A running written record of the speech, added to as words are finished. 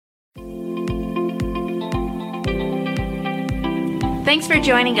Thanks for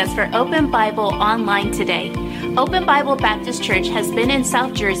joining us for Open Bible Online today. Open Bible Baptist Church has been in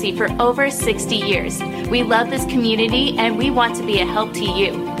South Jersey for over 60 years. We love this community and we want to be a help to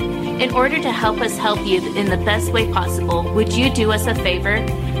you. In order to help us help you in the best way possible, would you do us a favor?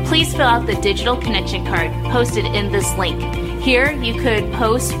 Please fill out the digital connection card posted in this link. Here you could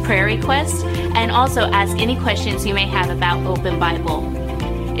post prayer requests and also ask any questions you may have about Open Bible.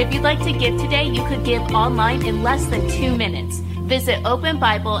 If you'd like to give today, you could give online in less than 2 minutes. Visit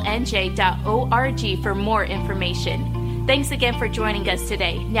openbiblenj.org for more information. Thanks again for joining us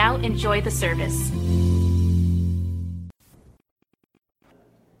today. Now enjoy the service.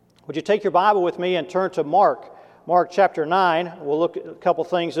 Would you take your Bible with me and turn to Mark chapter 9. We'll look at a couple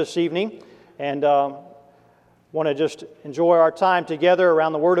things this evening and want to just enjoy our time together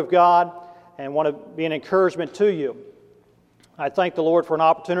around the Word of God and want to be an encouragement to you. I thank the Lord for an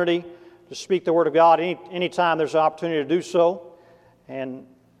opportunity to speak the Word of God anytime there's an opportunity to do so. And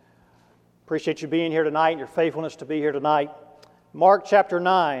appreciate you being here tonight and your faithfulness to be here tonight. Mark chapter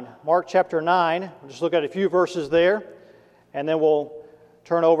 9. Mark chapter 9. We'll just look at a few verses there. And then we'll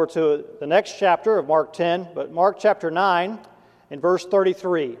turn over to the next chapter of Mark 10. But Mark chapter 9 and verse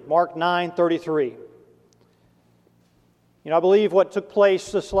 33. Mark 9:33. I believe what took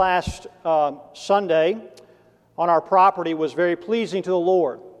place this last Sunday on our property was very pleasing to the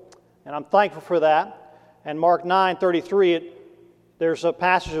Lord. And I'm thankful for that. And Mark 9:33, there's a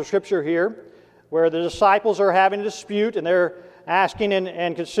passage of Scripture here where the disciples are having a dispute and they're asking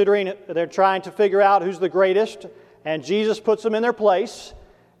and considering, they're trying to figure out who's the greatest. And Jesus puts them in their place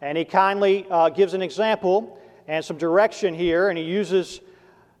and He kindly gives an example and some direction here. And He uses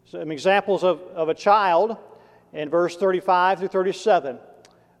some examples of a child in verse 35 through 37.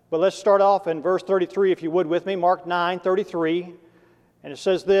 But let's start off in verse 33, if you would with me, Mark 9:33. And it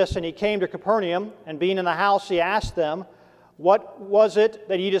says this, "And He came to Capernaum, and being in the house, He asked them, 'What was it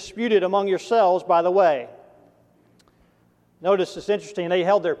that ye disputed among yourselves by the way?'" Notice it's interesting, they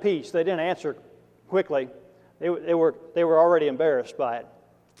held their peace. They didn't answer quickly. They were already embarrassed by it.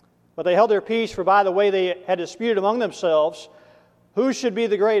 But they held their peace, for by the way they had disputed among themselves, who should be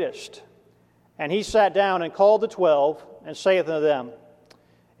the greatest. And He sat down and called the 12, and saith unto them,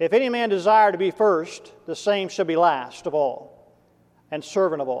 If any man desire to be first, the same shall be last of all, and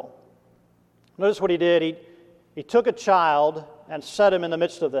servant of all. Notice what He did. He took a child and set him in the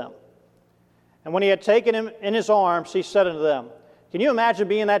midst of them. And when He had taken him in His arms, He said unto them, can you imagine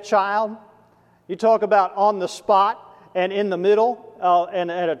being that child? You talk about on the spot and in the middle and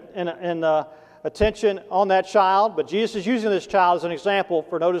attention on that child. But Jesus is using this child as an example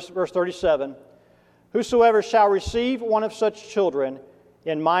for, notice verse 37, "Whosoever shall receive one of such children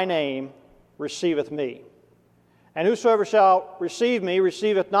in my name receiveth me. And whosoever shall receive me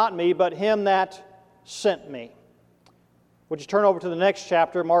receiveth not me, but him that sent me." Would you turn over to the next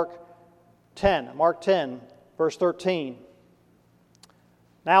chapter, Mark 10, verse 13.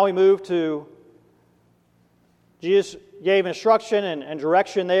 Now we move to, Jesus gave instruction and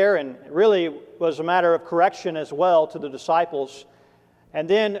direction there, and it really was a matter of correction as well to the disciples. And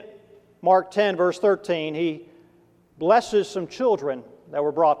then Mark 10, verse 13, He blesses some children that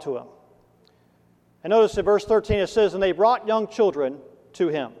were brought to Him. And notice in verse 13 it says, "And they brought young children to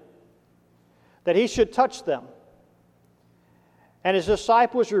Him, that He should touch them. And His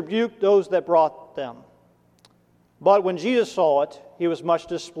disciples rebuked those that brought them. But when Jesus saw it, He was much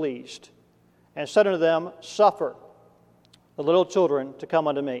displeased, and said unto them, Suffer the little children to come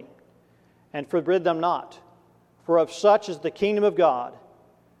unto me, and forbid them not, for of such is the kingdom of God.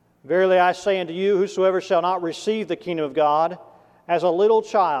 Verily I say unto you, whosoever shall not receive the kingdom of God as a little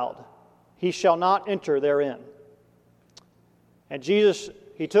child, he shall not enter therein." And Jesus,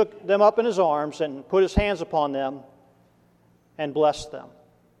 He took them up in His arms and put His hands upon them and blessed them.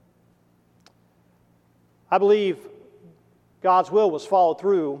 I believe God's will was followed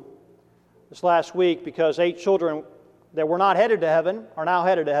through this last week because 8 children that were not headed to heaven are now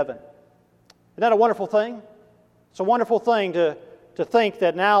headed to heaven. Isn't that a wonderful thing? It's a wonderful thing to think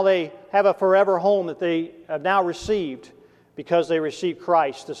that now they have a forever home that they have now received because they received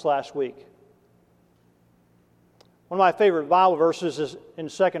Christ this last week. One of my favorite Bible verses is in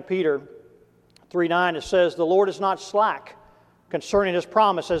 2 Peter 3:9. It says, "The Lord is not slack concerning His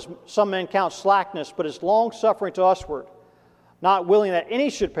promise, as some men count slackness, but is long-suffering to usward, not willing that any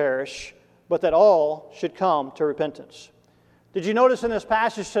should perish, but that all should come to repentance." Did you notice in this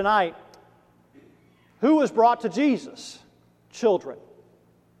passage tonight, who was brought to Jesus? Children,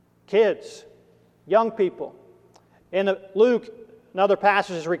 kids, young people. In Luke, another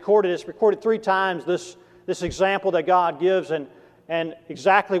passage is recorded. It's recorded 3 times, this example that God gives and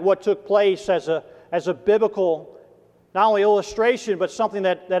exactly what took place as a biblical not only illustration, but something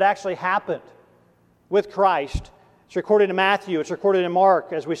that actually happened with Christ. It's recorded in Matthew, it's recorded in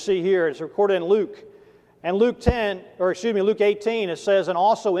Mark, as we see here, it's recorded in Luke. And Luke 18, it says, and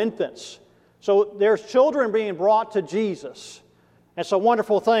also infants. So there's children being brought to Jesus. It's a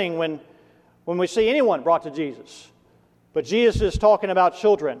wonderful thing when we see anyone brought to Jesus. But Jesus is talking about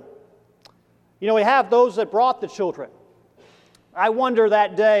children. You know, we have those that brought the children. I wonder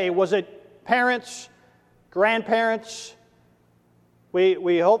that day, was it parents, grandparents? We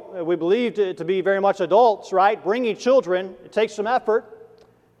believed it to be very much adults, right? Bringing children, it takes some effort.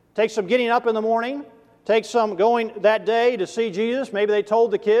 It takes some getting up in the morning. It takes some going that day to see Jesus. Maybe they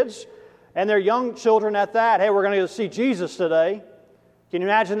told the kids and their young children at that, hey, we're going to go see Jesus today. Can you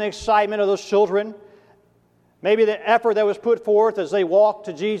imagine the excitement of those children? Maybe the effort that was put forth as they walked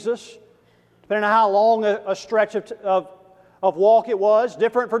to Jesus, depending on how long a stretch of walk it was,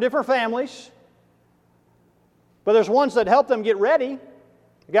 different for different families. But there's ones that helped them get ready.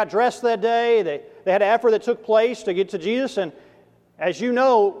 They got dressed that day. They had an effort that took place to get to Jesus. And as you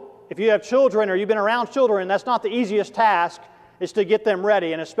know, if you have children or you've been around children, that's not the easiest task, is to get them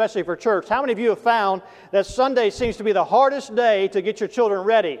ready, and especially for church. How many of you have found that Sunday seems to be the hardest day to get your children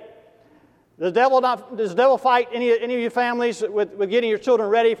ready? Does the devil fight any of your families with getting your children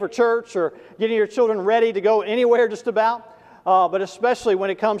ready for church or getting your children ready to go anywhere just about? But especially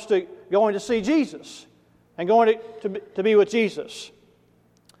when it comes to going to see Jesus and going to be with Jesus.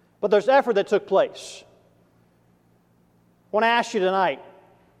 But there's effort that took place. I want to ask you tonight,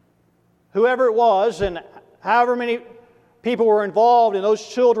 whoever it was and however many people were involved in those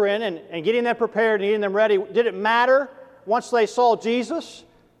children and getting them prepared and getting them ready, did it matter once they saw Jesus?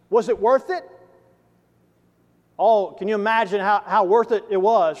 Was it worth it? Oh, can you imagine how worth it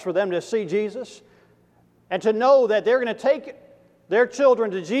was for them to see Jesus? And to know that they're going to take their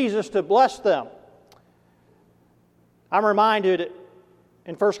children to Jesus to bless them. I'm reminded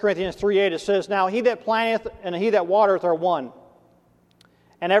in 1 Corinthians 3:8 it says, now he that planteth and he that watereth are one,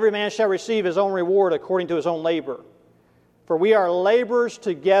 and every man shall receive his own reward according to his own labor. For we are laborers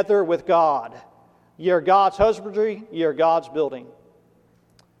together with God. Ye are God's husbandry, ye are God's building.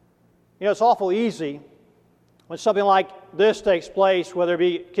 You know, it's awful easy when something like this takes place, whether it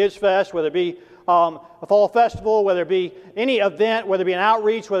be Kids Fest, whether it be a fall festival, whether it be any event, whether it be an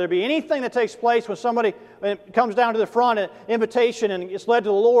outreach, whether it be anything that takes place when somebody comes down to the front, an invitation, and it's led to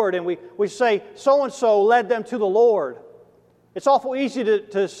the Lord, and we say, so-and-so led them to the Lord. It's awful easy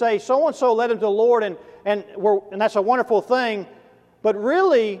to say, so-and-so led them to the Lord, and that's a wonderful thing. But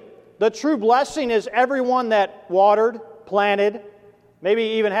really, the true blessing is everyone that watered, planted, maybe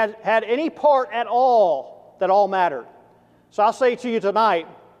even had any part at all that all mattered. So I'll say to you tonight,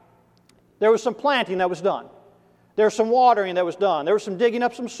 there was some planting that was done. There was some watering that was done. There was some digging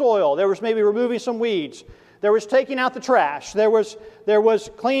up some soil. There was maybe removing some weeds. There was taking out the trash. There was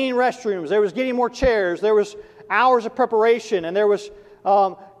cleaning restrooms. There was getting more chairs. There was hours of preparation. And there was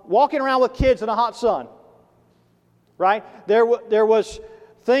walking around with kids in the hot sun. Right? There was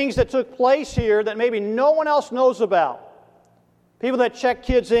things that took place here that maybe no one else knows about. People that check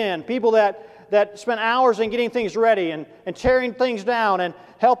kids in. People that spent hours in getting things ready and tearing things down and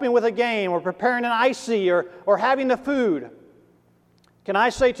helping with a game or preparing an icy or having the food. Can I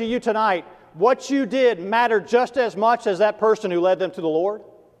say to you tonight, what you did mattered just as much as that person who led them to the Lord?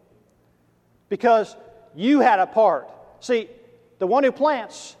 Because you had a part. See, the one who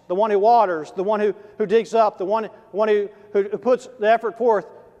plants, the one who waters, the one who digs up, the one who puts the effort forth,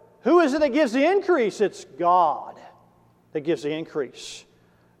 who is it that gives the increase? It's God that gives the increase.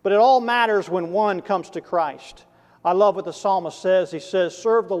 But it all matters when one comes to Christ. I love what the psalmist says. He says,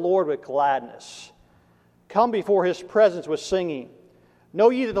 serve the Lord with gladness. Come before His presence with singing. Know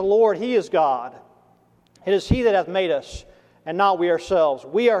ye that the Lord, He is God. It is He that hath made us, and not we ourselves.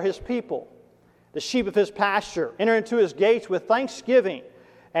 We are His people, the sheep of His pasture. Enter into His gates with thanksgiving,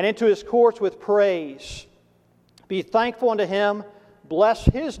 and into His courts with praise. Be thankful unto Him. Bless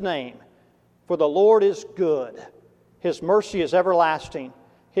His name, for the Lord is good. His mercy is everlasting.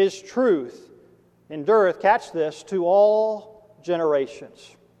 His truth endureth, catch this, to all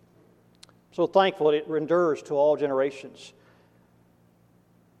generations. So thankful it endures to all generations.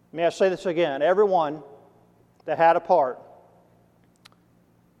 May I say this again? Everyone that had a part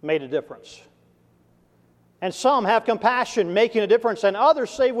made a difference. And some have compassion, making a difference, and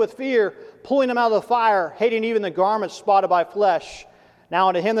others save with fear, pulling them out of the fire, hating even the garments spotted by flesh. Now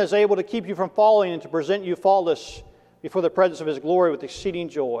unto Him that is able to keep you from falling and to present you faultless before the presence of His glory with exceeding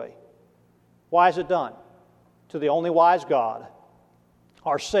joy. Why is it done? To the only wise God,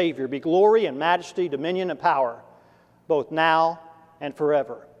 our Savior, be glory and majesty, dominion and power, both now and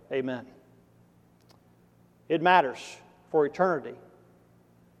forever. Amen. It matters for eternity.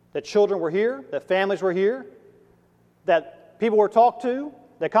 That children were here, that families were here, that people were talked to,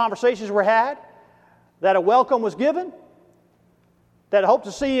 that conversations were had, that a welcome was given, that hope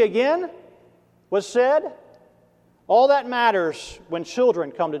to see you again was said. All that matters when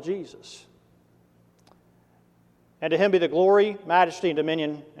children come to Jesus. And to Him be the glory, majesty, and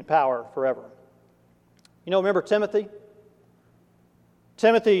dominion and power forever. You know, remember Timothy?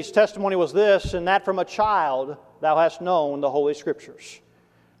 Timothy's testimony was this, and that from a child thou hast known the Holy Scriptures,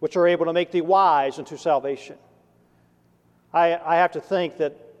 which are able to make thee wise unto salvation. I have to think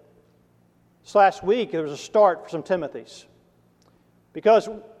that this last week there was a start for some Timothys. Because,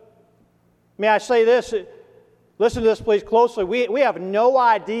 may I say this, listen to this please closely, we have no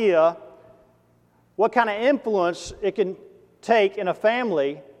idea what kind of influence it can take in a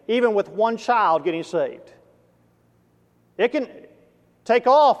family, even with one child getting saved. It can take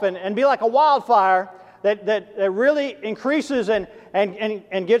off and be like a wildfire that really increases and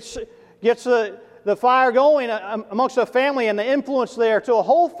gets the fire going amongst a family and the influence there to a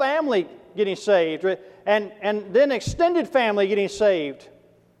whole family getting saved and then extended family getting saved.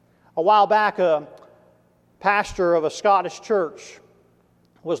 A while back, a pastor of a Scottish church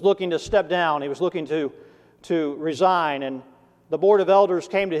was looking to step down. He was looking to resign, and the board of elders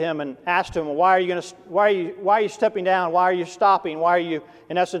came to him and asked him, why are you stepping down? Why are you stopping? Why are you,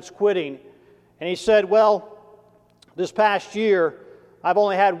 in essence, quitting? And he said, well, this past year, I've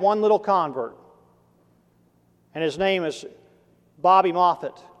only had one little convert, and his name is Bobby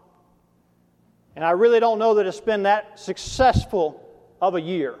Moffat. And I really don't know that it's been that successful of a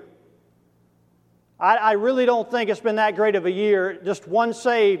year. I really don't think it's been that great of a year. Just one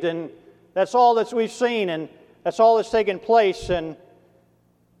saved, and that's all that we've seen, and that's all that's taken place, and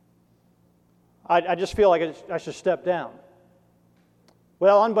I just feel like I should step down.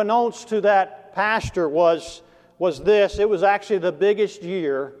 Well, unbeknownst to that pastor was this. It was actually the biggest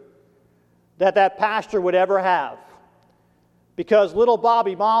year that pastor would ever have. Because little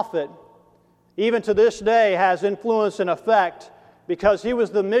Bobby Moffat, even to this day, has influence and effect because he was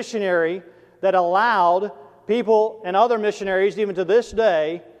the missionary that allowed people and other missionaries, even to this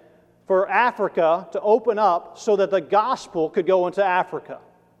day, for Africa to open up so that the gospel could go into Africa.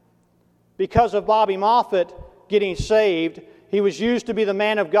 Because of Bobby Moffat getting saved, he was used to be the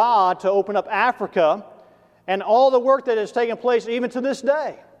man of God to open up Africa and all the work that has taken place even to this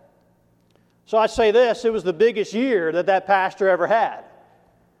day. So I say this, it was the biggest year that pastor ever had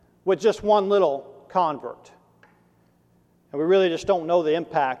with just one little convert. And we really just don't know the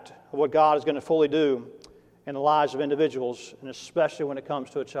impact of what God is going to fully do in the lives of individuals, and especially when it comes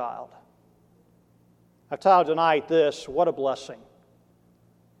to a child. I've titled tonight this, what a blessing.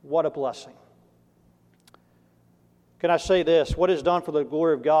 What a blessing. Can I say this? What is done for the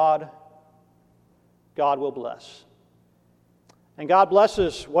glory of God, God will bless. And God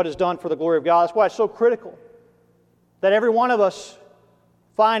blesses what is done for the glory of God. That's why it's so critical that every one of us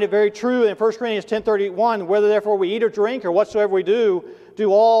find it very true in 1 Corinthians 10:31, whether therefore we eat or drink or whatsoever we do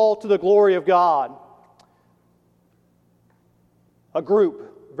all to the glory of God. A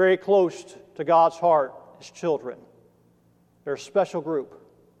group very close to God's heart is children. They're a special group.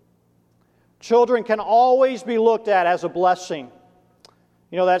 Children can always be looked at as a blessing.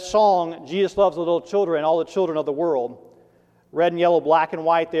 You know that song, Jesus loves the little children, all the children of the world. Red and yellow, black and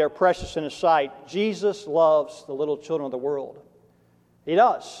white, they are precious in His sight. Jesus loves the little children of the world. He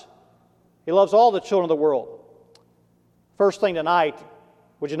does. He loves all the children of the world. First thing tonight,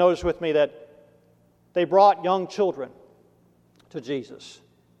 would you notice with me that they brought young children to Jesus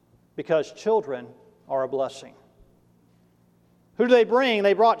because children are a blessing. Who do they bring?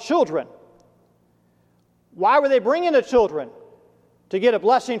 They brought children. Why were they bringing the children? To get a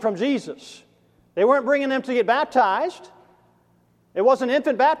blessing from Jesus. They weren't bringing them to get baptized. It wasn't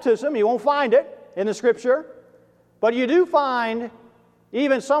infant baptism. You won't find it in the Scripture. But you do find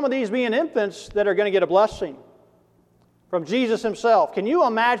even some of these being infants that are going to get a blessing from Jesus Himself. Can you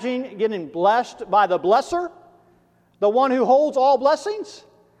imagine getting blessed by the blesser? The one who holds all blessings?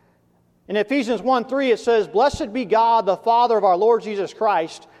 In Ephesians 1:3 it says, Blessed be God, the Father of our Lord Jesus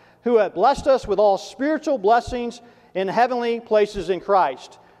Christ, who hath blessed us with all spiritual blessings in heavenly places in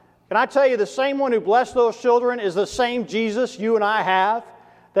Christ. Can I tell you, the same one who blessed those children is the same Jesus you and I have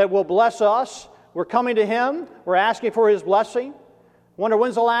that will bless us. We're coming to Him. We're asking for His blessing. Wonder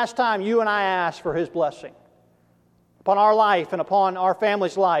when's the last time you and I asked for His blessing upon our life and upon our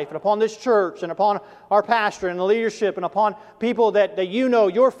family's life and upon this church and upon our pastor and the leadership and upon people that you know,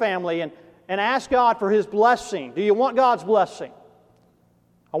 your family, and ask God for His blessing. Do you want God's blessing?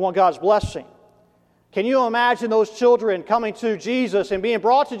 I want God's blessing. Can you imagine those children coming to Jesus and being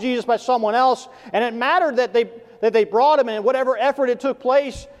brought to Jesus by someone else? And it mattered that they brought him, and whatever effort it took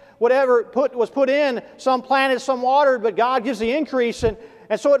place, whatever was put in, some planted, some watered, but God gives the increase. And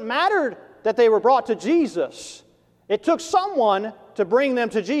so it mattered that they were brought to Jesus. It took someone to bring them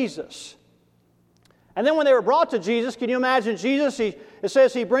to Jesus. And then when they were brought to Jesus, can you imagine Jesus? It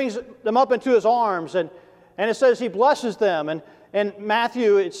says he brings them up into his arms, and it says he blesses them. And in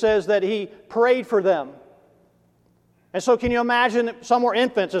Matthew, it says that he prayed for them. And so can you imagine, some were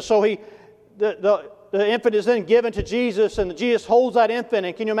infants, and so the infant is then given to Jesus, and Jesus holds that infant.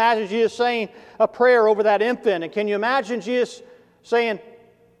 And can you imagine Jesus saying a prayer over that infant? And can you imagine Jesus saying,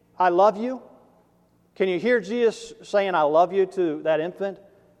 I love you? Can you hear Jesus saying, I love you to that infant?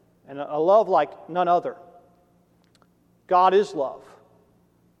 And a love like none other. God is love.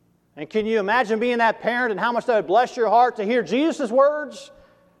 And can you imagine being that parent and how much that would bless your heart to hear Jesus' words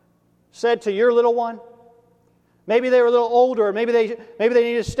said to your little one? Maybe they were a little older. Maybe they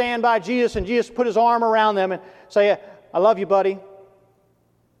needed to stand by Jesus, and Jesus put his arm around them and say, I love you, buddy.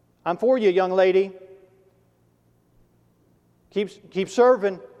 I'm for you, young lady. Keep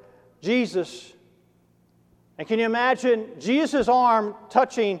serving Jesus. And can you imagine Jesus' arm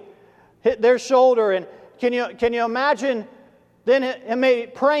hit their shoulder? And can you imagine then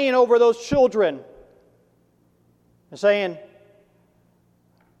him praying over those children and saying,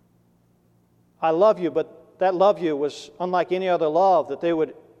 I love you, but that love you was unlike any other love that they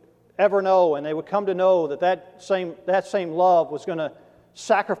would ever know, and they would come to know that same love was going to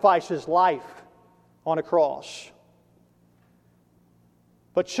sacrifice his life on a cross.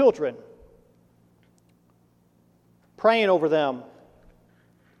 But children, praying over them.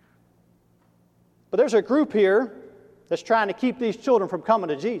 But there's a group here that's trying to keep these children from coming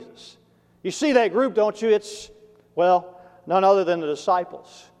to Jesus. You see that group, don't you? It's, none other than the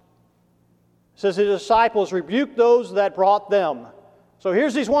disciples. It says the disciples rebuked those that brought them. So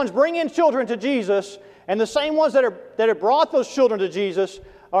here's these ones bringing children to Jesus, and the same ones that have brought those children to Jesus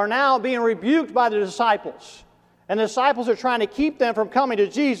are now being rebuked by the disciples. And the disciples are trying to keep them from coming to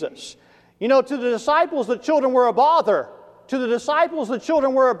Jesus. You know, to the disciples, the children were a bother. To the disciples, the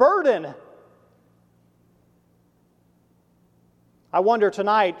children were a burden. I wonder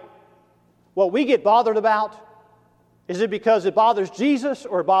tonight, what we get bothered about, is it because it bothers Jesus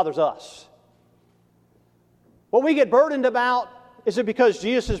or it bothers us? What we get burdened about, is it because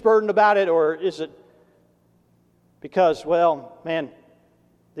Jesus is burdened about it, or is it because,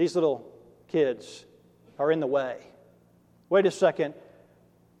 these little kids are in the way? Wait a second.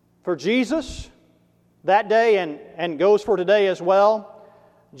 For Jesus, that day, and goes for today as well,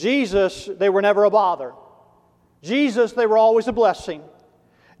 Jesus, they were never a bother. Jesus, they were always a blessing.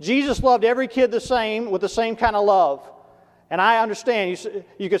 Jesus loved every kid the same, with the same kind of love. And I understand,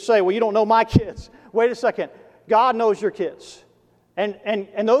 you could say, well, you don't know my kids. Wait a second. God knows your kids. And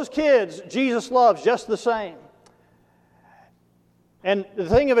those kids, Jesus loves just the same. And the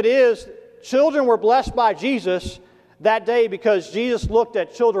thing of it is, children were blessed by Jesus that day because Jesus looked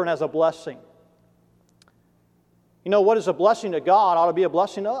at children as a blessing. You know, what is a blessing to God ought to be a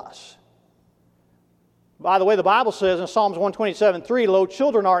blessing to us. By the way, the Bible says in Psalms 127:3, lo,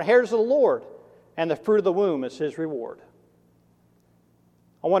 children are inheritors of the Lord, and the fruit of the womb is His reward.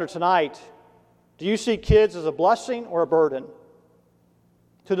 I wonder tonight, do you see kids as a blessing or a burden?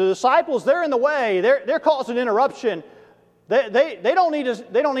 To the disciples, they're in the way. They're causing interruption. They don't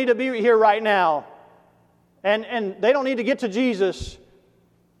need to be here right now. And they don't need to get to Jesus.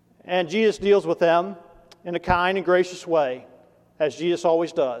 And Jesus deals with them in a kind and gracious way, as Jesus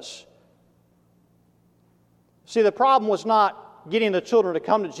always does. See, the problem was not getting the children to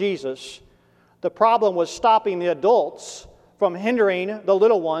come to Jesus. The problem was stopping the adults from hindering the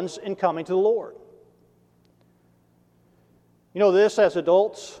little ones in coming to the Lord. You know this, as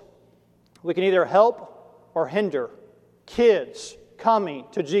adults, we can either help or hinder kids coming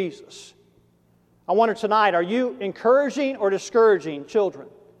to Jesus. I wonder tonight, are you encouraging or discouraging children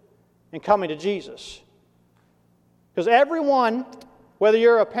in coming to Jesus? Because everyone, whether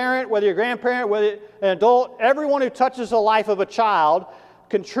you're a parent, whether you're a grandparent, whether you're an adult, everyone who touches the life of a child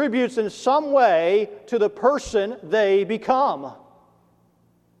contributes in some way to the person they become.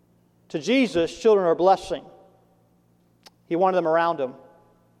 To Jesus, children are a blessing. He wanted them around him.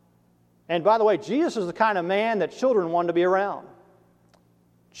 And by the way, Jesus is the kind of man that children wanted to be around.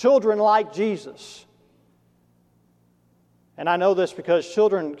 Children like Jesus. And I know this because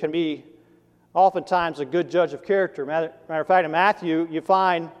children can be oftentimes a good judge of character. Matter of fact, in Matthew, you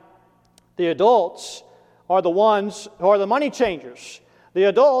find the adults are the ones who are the money changers. The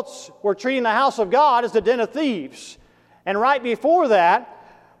adults were treating the house of God as the den of thieves. And right before that,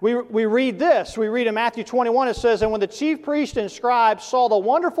 we read this. We read in Matthew 21, it says, "And when the chief priests and scribes saw the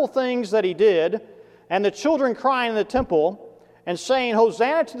wonderful things that he did, and the children crying in the temple, and saying,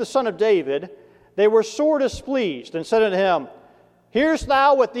 Hosanna to the Son of David, they were sore displeased, and said unto him, Hearest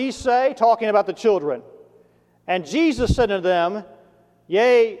thou what these say?" Talking about the children. "And Jesus said unto them,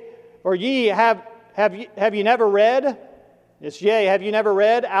 Yea, or ye, have ye never read? It's yea, have ye never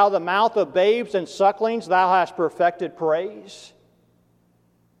read, out of the mouth of babes and sucklings thou hast perfected praise?"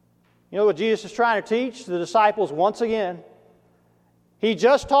 You know what Jesus is trying to teach the disciples once again? He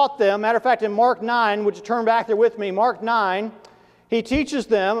just taught them, matter of fact, in Mark 9, would you turn back there with me, Mark 9, he teaches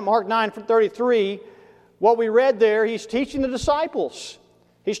them, Mark 9:33, what we read there, he's teaching the disciples.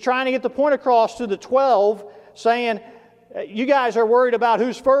 He's trying to get the point across to the 12, saying, you guys are worried about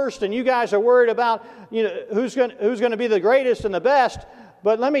who's first, and you guys are worried about who's going to be the greatest and the best,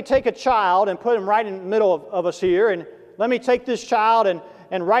 but let me take a child and put him right in the middle of us here, and let me take this child and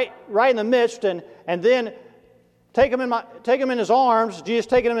right in the midst, and then take him in his arms. Jesus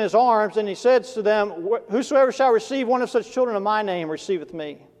taking him in his arms, and he says to them, "Whosoever shall receive one of such children of my name receiveth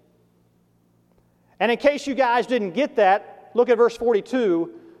me." And in case you guys didn't get that, look at verse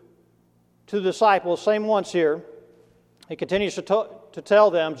 42 to the disciples, same ones here. He continues to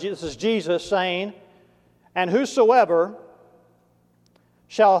tell them, this is Jesus saying, "And whosoever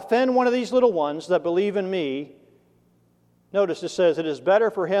shall offend one of these little ones that believe in me," notice it says, "it is better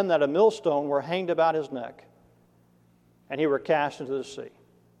for him that a millstone were hanged about his neck, and he were cast into the sea."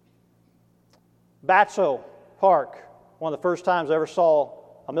 Batso Park, one of the first times I ever saw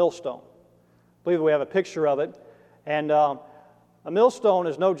a millstone. I believe we have a picture of it. And a millstone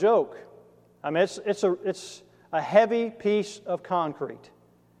is no joke. I mean, it's a heavy piece of concrete.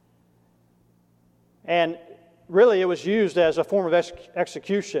 And really, it was used as a form of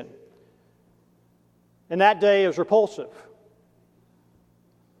execution. In that day, it was repulsive.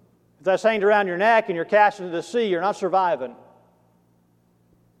 If that's hanged around your neck and you're cast into the sea, you're not surviving.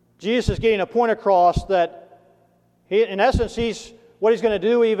 Jesus is getting a point across that, in essence, what he's going to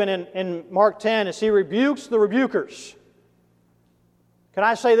do even in Mark 10 is he rebukes the rebukers. Can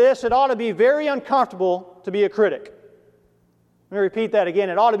I say this? It ought to be very uncomfortable to be a critic. Let me repeat that again.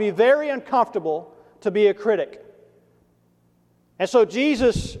 It ought to be very uncomfortable to be a critic. And so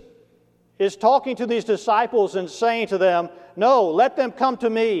Jesus is talking to these disciples and saying to them, "No, let them come to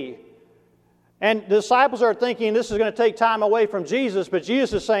me." And the disciples are thinking this is going to take time away from Jesus, but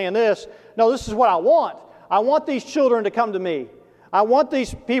Jesus is saying this, "No, this is what I want. I want these children to come to me. I want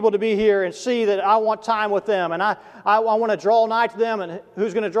these people to be here and see that I want time with them, and I want to draw nigh to them, and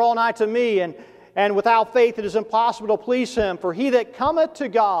who's going to draw nigh to me? And without faith it is impossible to please Him. For he that cometh to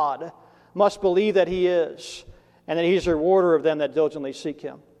God must believe that He is, and that He is a rewarder of them that diligently seek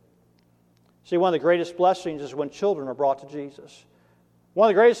Him." See, one of the greatest blessings is when children are brought to Jesus. One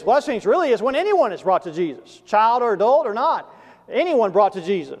of the greatest blessings really is when anyone is brought to Jesus, child or adult or not, anyone brought to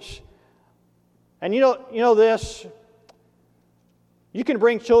Jesus. And you know this, you can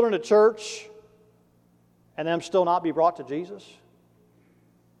bring children to church and them still not be brought to Jesus.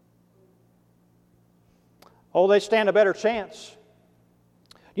 Oh, they stand a better chance.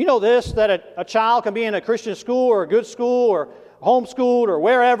 You know this, that a child can be in a Christian school or a good school or homeschooled or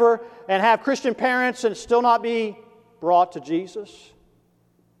wherever and have Christian parents and still not be brought to Jesus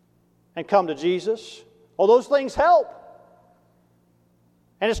and come to Jesus. Oh, those things help.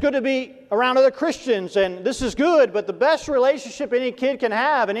 And it's good to be around other Christians, and this is good, but the best relationship any kid can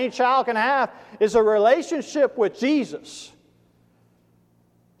have and any child can have is a relationship with Jesus.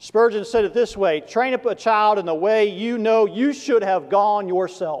 Spurgeon said it this way, "Train up a child in the way you know you should have gone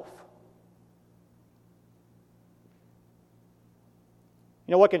yourself."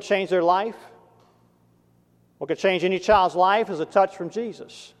 You know what can change their life? What can change any child's life is a touch from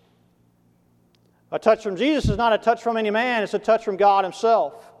Jesus. A touch from Jesus is not a touch from any man, it's a touch from God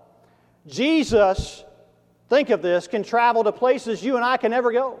Himself. Jesus, think of this, can travel to places you and I can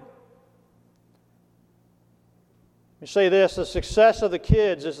never go. Let me say this, the success of the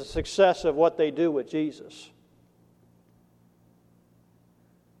kids is the success of what they do with Jesus.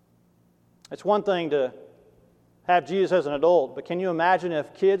 It's one thing to have Jesus as an adult, but can you imagine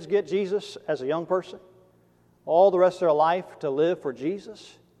if kids get Jesus as a young person? All the rest of their life to live for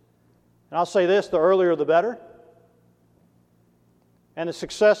Jesus? And I'll say this, the earlier the better. And the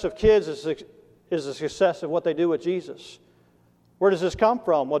success of kids is the success of what they do with Jesus. Where does this come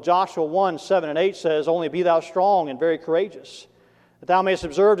from? Well, Joshua 1:7-8 says, "Only be thou strong and very courageous, that thou mayest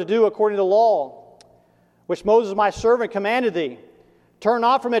observe to do according to the law, which Moses my servant commanded thee. Turn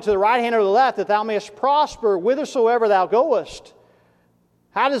not from it to the right hand or the left, that thou mayest prosper whithersoever thou goest."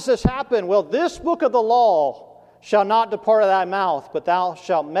 How does this happen? Well, this book of the law shall not depart of thy mouth, but thou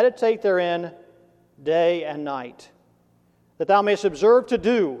shalt meditate therein day and night, that thou mayest observe to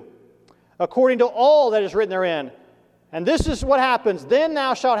do according to all that is written therein. And this is what happens. Then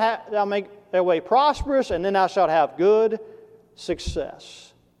thou shalt thou make thy way prosperous, and then thou shalt have good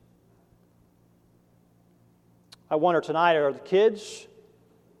success. I wonder tonight, are the kids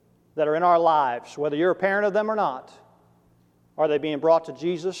that are in our lives, whether you're a parent of them or not, are they being brought to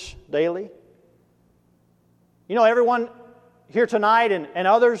Jesus daily? You know, everyone here tonight and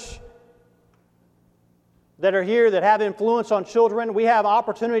others that are here that have influence on children, we have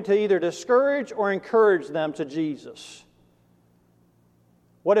opportunity to either discourage or encourage them to Jesus.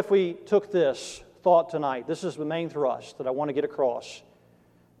 What if we took this thought tonight? This is the main thrust that I want to get across.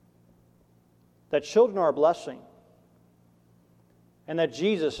 That children are a blessing, and that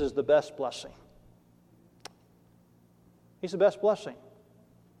Jesus is the best blessing. He's the best blessing.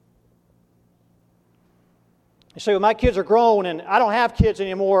 You say, well, my kids are grown and I don't have kids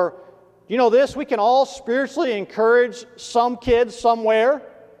anymore. You know this? We can all spiritually encourage some kids somewhere,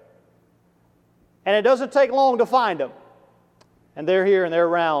 and it doesn't take long to find them. And they're here and they're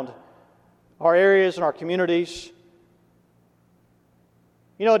around our areas and our communities.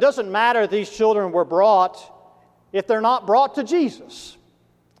 You know, it doesn't matter if these children were brought if they're not brought to Jesus.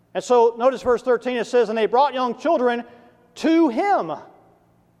 And so notice verse 13, it says, and they brought young children to Him,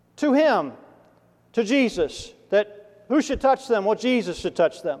 to Jesus, that who should touch them? Well, Jesus should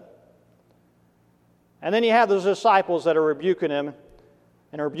touch them. And then you have those disciples that are rebuking Him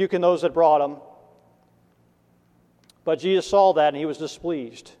and are rebuking those that brought Him. But Jesus saw that and He was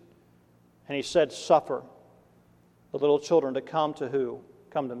displeased. And He said, suffer the little children to come to who?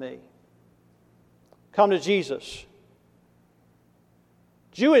 Come to me. Come to Jesus.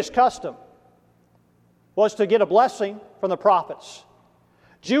 Jewish custom was to get a blessing from the prophets.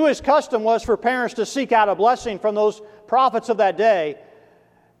 Jewish custom was for parents to seek out a blessing from those prophets of that day.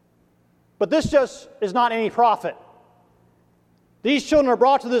 But this just is not any prophet. These children are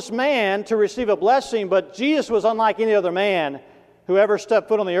brought to this man to receive a blessing, but Jesus was unlike any other man who ever stepped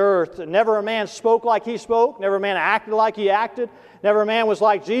foot on the earth. Never a man spoke like He spoke. Never a man acted like He acted. Never a man was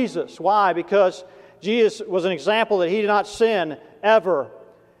like Jesus. Why? Because Jesus was an example that He did not sin ever.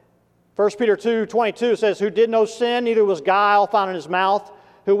 1 Peter 2:22 says, who did no sin, neither was guile found in His mouth,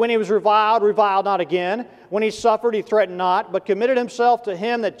 who when He was reviled not again. When He suffered, He threatened not, but committed Himself to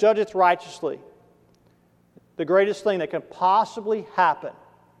Him that judgeth righteously. The greatest thing that can possibly happen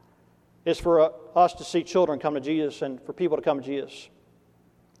is for us to see children come to Jesus and for people to come to Jesus.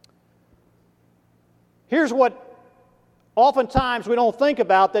 Here's what oftentimes we don't think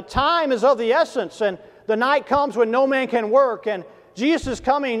about, that time is of the essence, and the night comes when no man can work, and Jesus is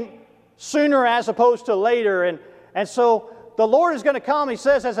coming sooner as opposed to later, and so the Lord is going to come, He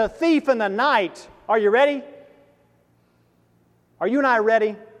says, as a thief in the night. Are you ready? Are you and I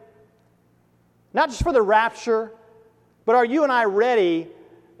ready? Not just for the rapture, but are you and I ready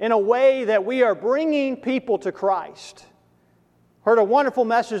in a way that we are bringing people to Christ? Heard a wonderful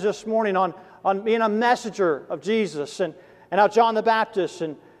message this morning on being a messenger of Jesus, and how John the Baptist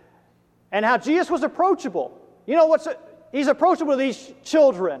and how Jesus was approachable. You know He's approachable to these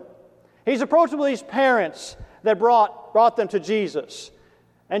children. He's approachable to these parents that brought them to Jesus.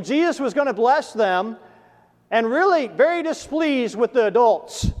 And Jesus was going to bless them, and really very displeased with the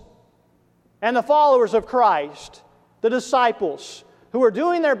adults and the followers of Christ, the disciples, who are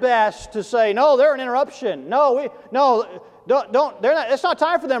doing their best to say, no, they're an interruption. Don't, they're not, it's not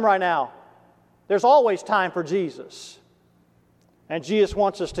time for them right now. There's always time for Jesus. And Jesus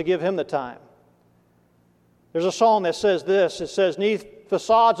wants us to give Him the time. There's a song that says this. It says, neath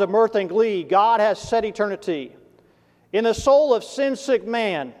facades of mirth and glee, God has set eternity. In the soul of sin-sick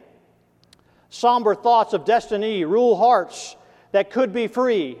man, somber thoughts of destiny rule hearts that could be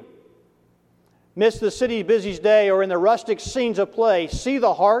free. Midst the city busy's day or in the rustic scenes of play, see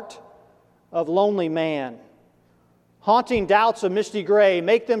the heart of lonely man. Haunting doubts of misty gray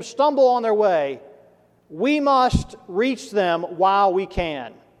make them stumble on their way. We must reach them while we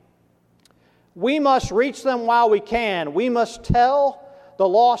can. We must reach them while we can. We must tell the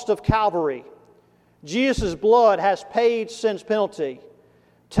lost of Calvary. Jesus' blood has paid sin's penalty.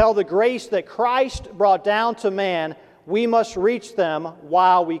 Tell the grace that Christ brought down to man. We must reach them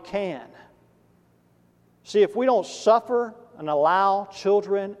while we can. See, if we don't suffer and allow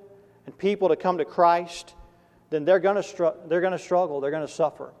children and people to come to Christ, then they're going to struggle, they're going to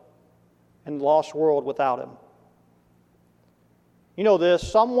suffer in the lost world without Him. You know this,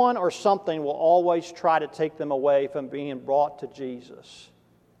 someone or something will always try to take them away from being brought to Jesus.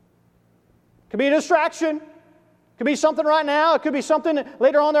 It could be a distraction. It could be something right now. It could be something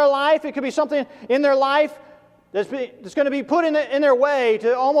later on in their life. It could be something in their life. that's going to be put in their way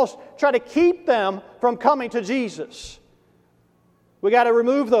to almost try to keep them from coming to Jesus. We got to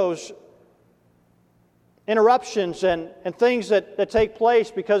remove those interruptions and things that take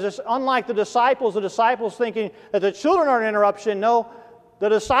place, because it's unlike the disciples thinking that the children are an interruption. No, the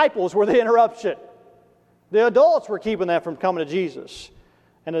disciples were the interruption. The adults were keeping them from coming to Jesus.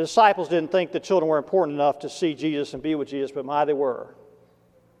 And the disciples didn't think the children were important enough to see Jesus and be with Jesus, but my, they were.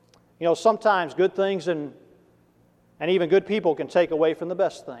 You know, sometimes good things and even good people can take away from the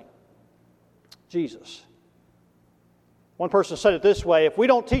best thing, Jesus. One person said it this way: if we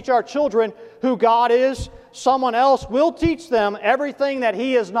don't teach our children who God is, someone else will teach them everything that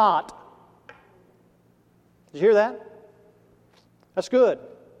He is not. Did you hear that? That's good.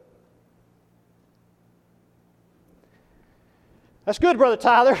 That's good, Brother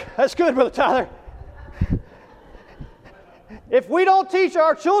Tyler. That's good, Brother Tyler. If we don't teach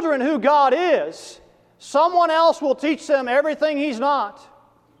our children who God is, someone else will teach them everything He's not.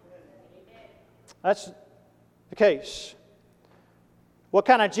 That's the case. What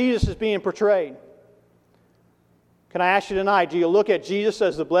kind of Jesus is being portrayed? Can I ask you tonight, do you look at Jesus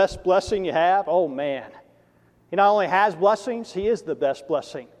as the best blessing you have? Oh man. He not only has blessings, He is the best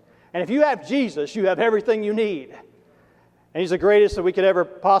blessing. And if you have Jesus, you have everything you need. And He's the greatest that we could ever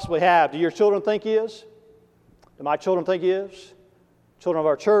possibly have. Do your children think He is? Do my children think He is? Children of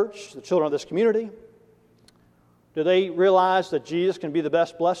our church, the children of this community? Do they realize that Jesus can be the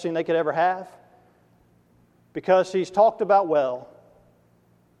best blessing they could ever have? Because He's talked about well.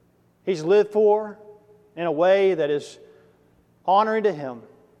 He's lived for in a way that is honoring to Him.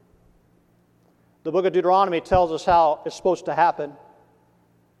 The book of Deuteronomy tells us how it's supposed to happen.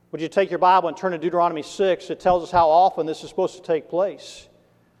 Would you take your Bible and turn to Deuteronomy 6? It tells us how often this is supposed to take place.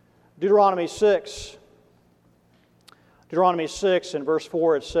 Deuteronomy 6. Deuteronomy 6 in verse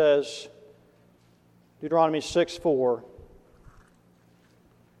 4 it says, Deuteronomy 6:4.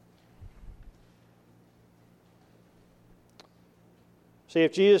 See,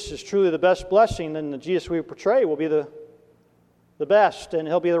 if Jesus is truly the best blessing, then the Jesus we portray will be the best, and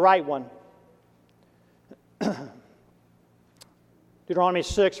He'll be the right one. Deuteronomy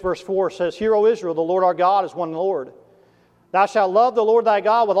 6, verse 4 says, Hear, O Israel, the Lord our God is one Lord. Thou shalt love the Lord thy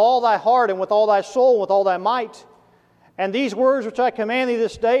God with all thy heart, and with all thy soul, and with all thy might. And these words which I command thee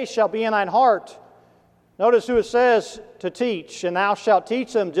this day shall be in thine heart. Notice who it says to teach. And thou shalt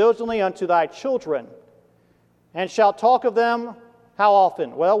teach them diligently unto thy children, and shalt talk of them how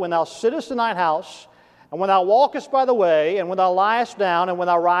often? Well, when thou sittest in thine house, and when thou walkest by the way, and when thou liest down, and when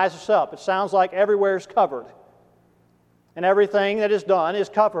thou risest up. It sounds like everywhere is covered. And everything that is done is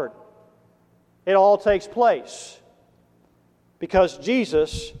covered. It all takes place. Because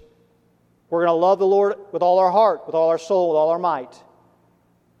Jesus, we're going to love the Lord with all our heart, with all our soul, with all our might.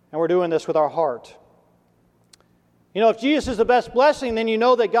 And we're doing this with our heart. You know, if Jesus is the best blessing, then you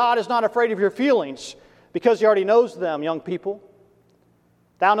know that God is not afraid of your feelings, because He already knows them, young people.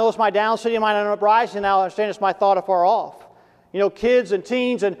 Thou knowest my down sitting and mine uprising, thou understandest my thought afar off. You know, kids and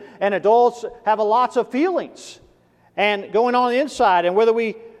teens and adults have lots of feelings and going on the inside, and whether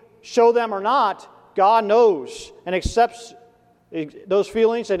we show them or not, God knows and accepts those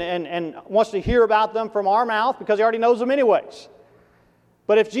feelings and wants to hear about them from our mouth, because He already knows them anyways.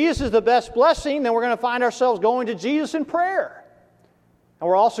 But if Jesus is the best blessing, then we're going to find ourselves going to Jesus in prayer. And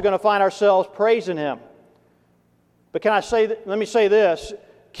we're also going to find ourselves praising Him. But let me say this.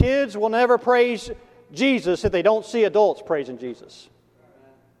 Kids will never praise Jesus if they don't see adults praising Jesus.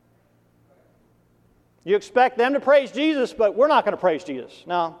 You expect them to praise Jesus, but we're not going to praise Jesus.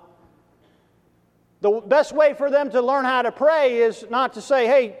 No. The best way for them to learn how to pray is not to say,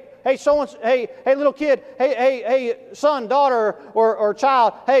 hey, little kid, hey, son, daughter, or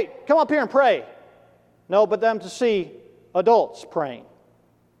child, hey, come up here and pray. No, but them to see adults praying.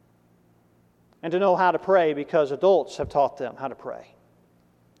 And to know how to pray because adults have taught them how to pray.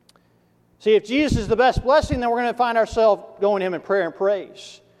 See, if Jesus is the best blessing, then we're going to find ourselves going to Him in prayer and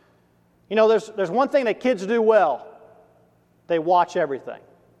praise. You know, there's one thing that kids do well. They watch everything.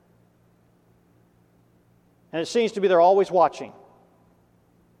 And it seems to be they're always watching.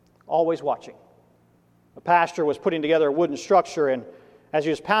 Always watching. A pastor was putting together a wooden structure, and as he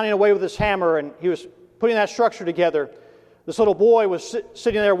was pounding away with his hammer and he was putting that structure together, this little boy was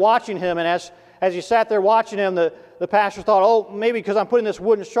sitting there watching him, and as he sat there watching him, the pastor thought, oh, maybe because I'm putting this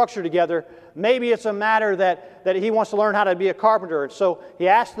wooden structure together, maybe it's a matter that he wants to learn how to be a carpenter. And so he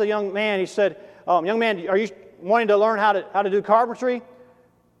asked the young man, he said, young man, are you wanting to learn how to do carpentry?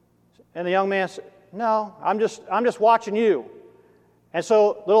 And the young man said, no, I'm just watching you. And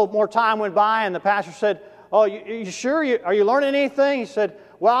so a little more time went by, and the pastor said, oh, you sure? Are you learning anything? He said,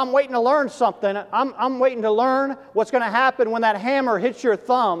 Well, I'm waiting to learn something. I'm waiting to learn what's going to happen when that hammer hits your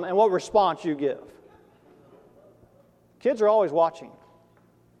thumb and what response you give. Kids are always watching.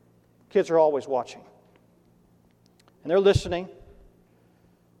 Kids are always watching. And they're listening.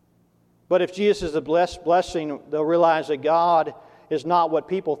 But if Jesus is a blessing, they'll realize that God is not what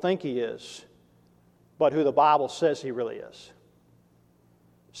people think He is, but who the Bible says He really is.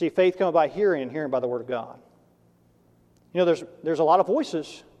 See, faith comes by hearing, and hearing by the Word of God. You know, there's a lot of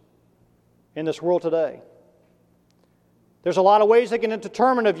voices in this world today. There's a lot of ways they can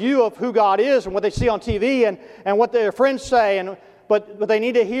determine a view of who God is and what they see on TV and what their friends say, but they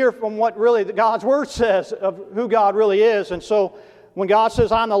need to hear from what really God's Word says of who God really is. And so when God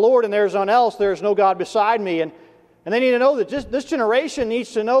says, I'm the Lord and there's none else, there's no God beside me. And they need to know that this generation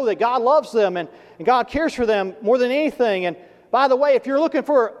needs to know that God loves them and God cares for them more than anything. And by the way, if you're looking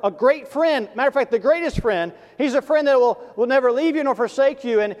for a great friend, matter of fact, the greatest friend, He's a friend that will never leave you nor forsake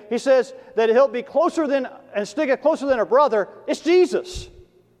you. And He says that He'll be closer than and stick closer than a brother. It's Jesus.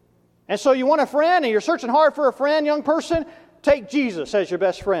 And so you want a friend and you're searching hard for a friend, young person, take Jesus as your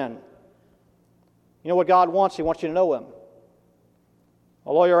best friend. You know what God wants? He wants you to know Him.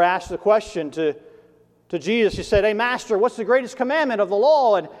 A lawyer asked the question to Jesus. He said, hey, Master, what's the greatest commandment of the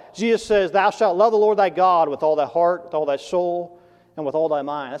law? And Jesus says, thou shalt love the Lord thy God with all thy heart, with all thy soul, and with all thy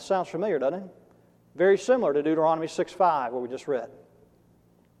mind. That sounds familiar, doesn't it? Very similar to Deuteronomy 6:5, where we just read.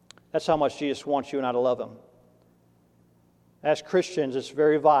 That's how much Jesus wants you and I to love Him. As Christians, it's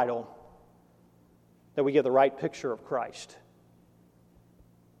very vital that we get the right picture of Christ.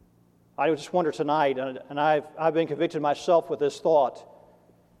 I just wonder tonight, and I've been convicted myself with this thought,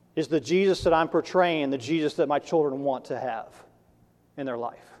 is the Jesus that I'm portraying the Jesus that my children want to have in their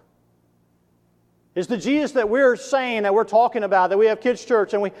life? Is the Jesus that we're saying, that we're talking about, that we have kids'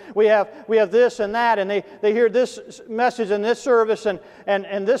 church and we have this and that, and they hear this message in this service and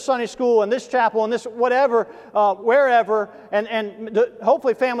this Sunday school and this chapel and this whatever, wherever, and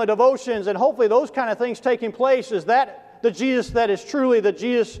hopefully family devotions and hopefully those kind of things taking place, is that the Jesus that is truly the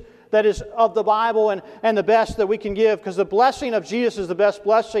Jesus that is of the Bible and the best that we can give? Because the blessing of Jesus is the best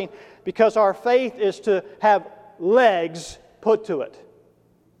blessing, because our faith is to have legs put to it.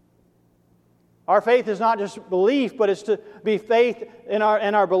 Our faith is not just belief, but it's to be faith in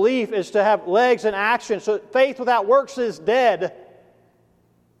our belief is to have legs and action. So faith without works is dead.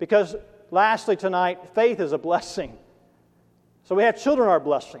 Because lastly tonight, faith is a blessing. So we have children are a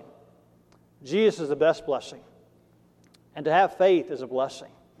blessing. Jesus is the best blessing. And to have faith is a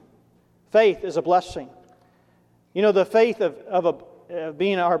blessing. Faith is a blessing. You know, the faith of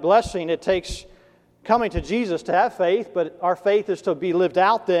being our blessing, it takes coming to Jesus to have faith, but our faith is to be lived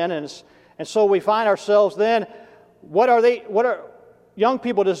out then, and so we find ourselves then, what are young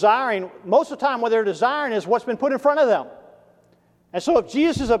people desiring? Most of the time what they're desiring is what's been put in front of them. And so if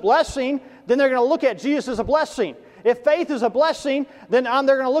Jesus is a blessing, then they're going to look at Jesus as a blessing. If faith is a blessing, then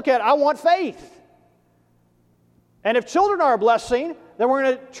they're going to look at, I want faith. And if children are a blessing, then we're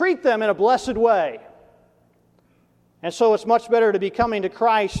going to treat them in a blessed way. And so it's much better to be coming to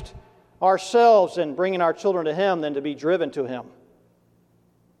Christ ourselves and bringing our children to Him than to be driven to Him.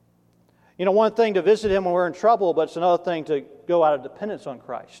 You know, one thing to visit Him when we're in trouble, but it's another thing to go out of dependence on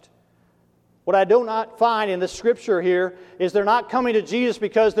Christ. What I do not find in this scripture here is they're not coming to Jesus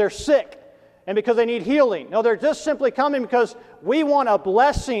because they're sick and because they need healing. No, they're just simply coming because we want a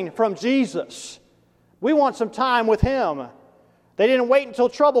blessing from Jesus. We want some time with Him. They didn't wait until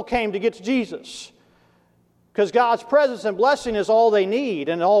trouble came to get to Jesus, because God's presence and blessing is all they need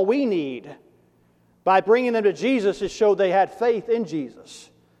and all we need. By bringing them to Jesus, it showed they had faith in Jesus.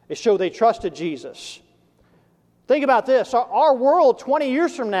 It showed they trusted Jesus. Think about this. Our world 20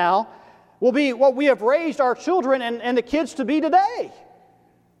 years from now will be what we have raised our children and the kids to be today.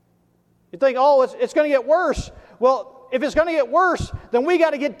 You think, oh, it's going to get worse. Well, if it's going to get worse, then we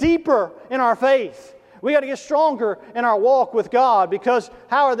got to get deeper in our faith. We got to get stronger in our walk with God, because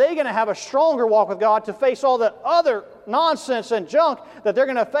how are they going to have a stronger walk with God to face all the other nonsense and junk that they're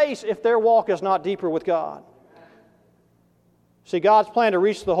going to face if their walk is not deeper with God? See, God's plan to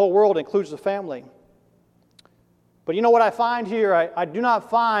reach the whole world includes the family. But you know what I find here? I do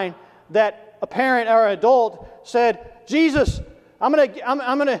not find that a parent or an adult said, Jesus, I'm going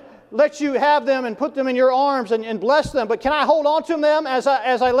to let you have them and put them in your arms and bless them, but can I hold on to them as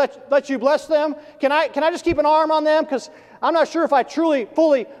I let you bless them? Can I just keep an arm on them? Because I'm not sure if I truly,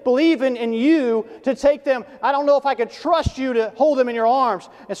 fully believe in you to take them. I don't know if I can trust you to hold them in your arms.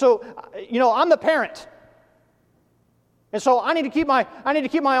 And so, you know, I'm the parent. And so I need to keep my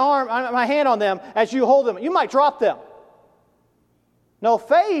hand on them as you hold them. You might drop them. No,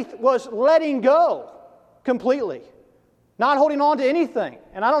 faith was letting go completely. Not holding on to anything.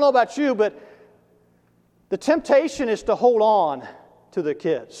 And I don't know about you, but the temptation is to hold on to the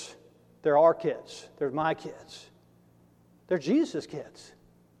kids. They're our kids. They're my kids. They're Jesus' kids.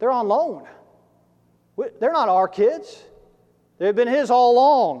 They're on loan. They're not our kids. They've been His all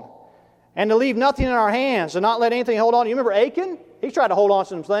along. And to leave nothing in our hands and not let anything hold on. You remember Achan? He tried to hold on to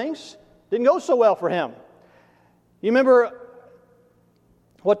some things. Didn't go so well for him. You remember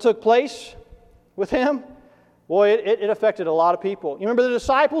what took place with him? Boy, it affected a lot of people. You remember the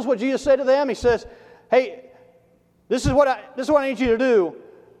disciples, what Jesus said to them? He says, hey, this is what I need you to do.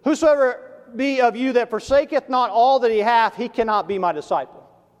 Whosoever be of you that forsaketh not all that he hath, he cannot be my disciple.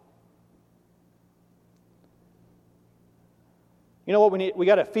 You know what we need? We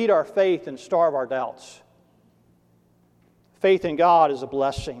got to feed our faith and starve our doubts. Faith in God is a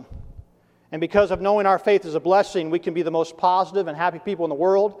blessing. And because of knowing our faith is a blessing, we can be the most positive and happy people in the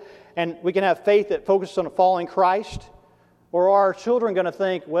world. And we can have faith that focuses on following Christ. Or are our children going to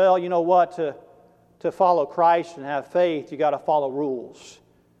think, well, you know what, to follow Christ and have faith, you got to follow rules.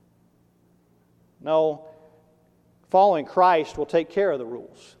 No, following Christ will take care of the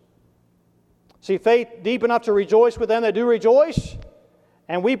rules. See, faith deep enough to rejoice with them that do rejoice,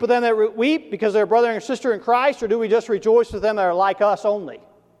 and weep with them that weep because they're brother and sister in Christ, or do we just rejoice with them that are like us only?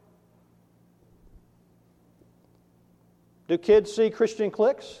 Do kids see Christian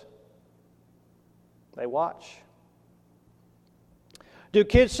cliques? They watch. Do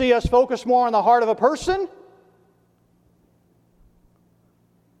kids see us focus more on the heart of a person?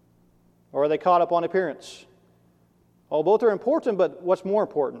 Or are they caught up on appearance? Oh, both are important, but what's more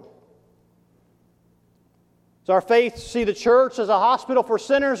important? Does our faith see the church as a hospital for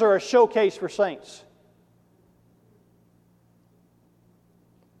sinners or a showcase for saints?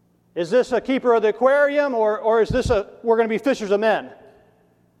 Is this a keeper of the aquarium or is this we're going to be fishers of men?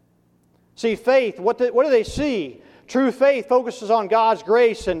 See, faith, what do they see? True faith focuses on God's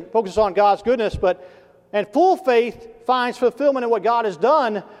grace and focuses on God's goodness, and full faith finds fulfillment in what God has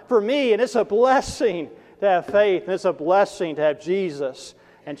done for me, and it's a blessing to have faith, and it's a blessing to have Jesus,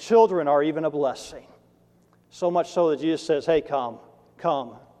 and children are even a blessing. So much so that Jesus says, hey, come.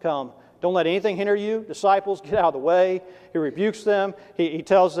 Don't let anything hinder you. Disciples, get out of the way. He rebukes them. He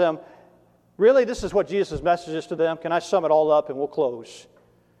tells them, really, this is what Jesus' message is to them. Can I sum it all up and we'll close?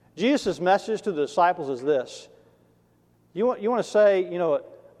 Jesus' message to the disciples is this. You want to say,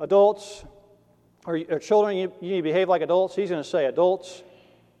 adults or children, you need to behave like adults. He's going to say, adults,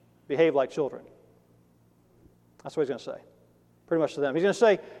 behave like children. That's what he's going to say. Pretty much to them. He's going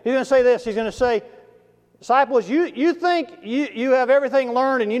to say this. He's going to say, disciples, you think you have everything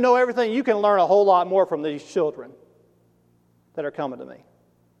learned and you know everything. You can learn a whole lot more from these children that are coming to me.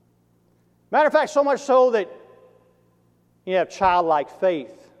 Matter of fact, so much so that you have childlike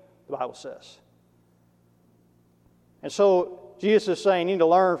faith, the Bible says. And so Jesus is saying you need to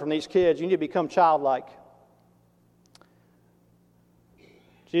learn from these kids. You need to become childlike.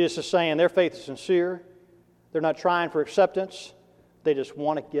 Jesus is saying their faith is sincere. They're not trying for acceptance. They just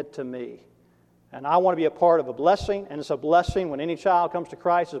want to get to me. And I want to be a part of a blessing, and it's a blessing when any child comes to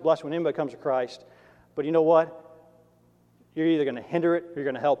Christ. It's a blessing when anybody comes to Christ. But you know what? You're either going to hinder it or you're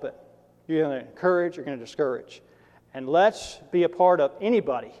going to help it. You're going to encourage or you're going to discourage. And let's be a part of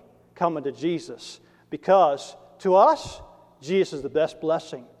anybody coming to Jesus, because to us, Jesus is the best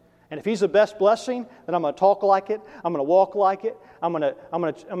blessing. And if He's the best blessing, then I'm going to talk like it. I'm going to walk like it. I'm going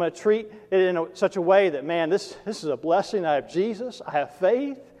to treat it in such a way that, man, this is a blessing. I have Jesus. I have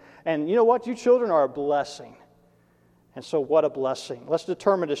faith. And you know what? You children are a blessing. And so what a blessing. Let's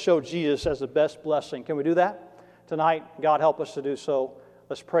determine to show Jesus as the best blessing. Can we do that? Tonight, God help us to do so.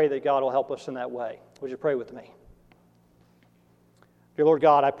 Let's pray that God will help us in that way. Would you pray with me? Dear Lord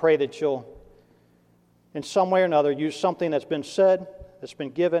God, I pray that You'll, in some way or another, use something that's been said, that's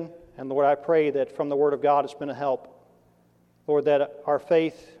been given. And Lord, I pray that from the Word of God it's been a help. Lord, that our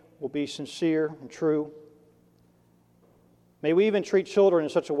faith will be sincere and true. May we even treat children in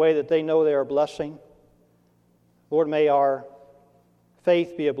such a way that they know they are a blessing. Lord, may our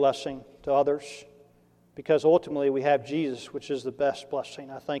faith be a blessing to others, because ultimately we have Jesus, which is the best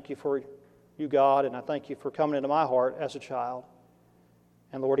blessing. I thank You for You, God, and I thank You for coming into my heart as a child.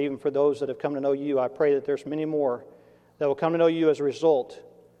 And Lord, even for those that have come to know You, I pray that there's many more that will come to know You as a result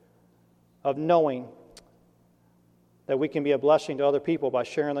of knowing that we can be a blessing to other people by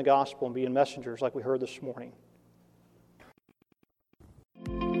sharing the gospel and being messengers like we heard this morning.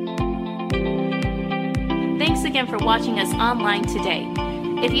 Thanks again for watching us online today.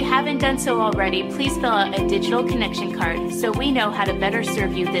 If you haven't done so already, please fill out a digital connection card so we know how to better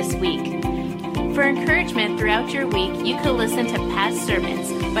serve you this week. For encouragement throughout your week, you can listen to past sermons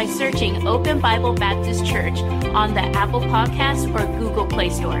by searching Open Bible Baptist Church on the Apple Podcast or Google Play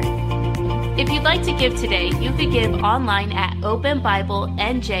Store. If you'd like to give today, you could give online at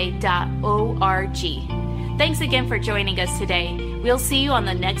openbiblenj.org. Thanks again for joining us today. We'll see you on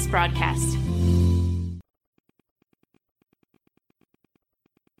the next broadcast.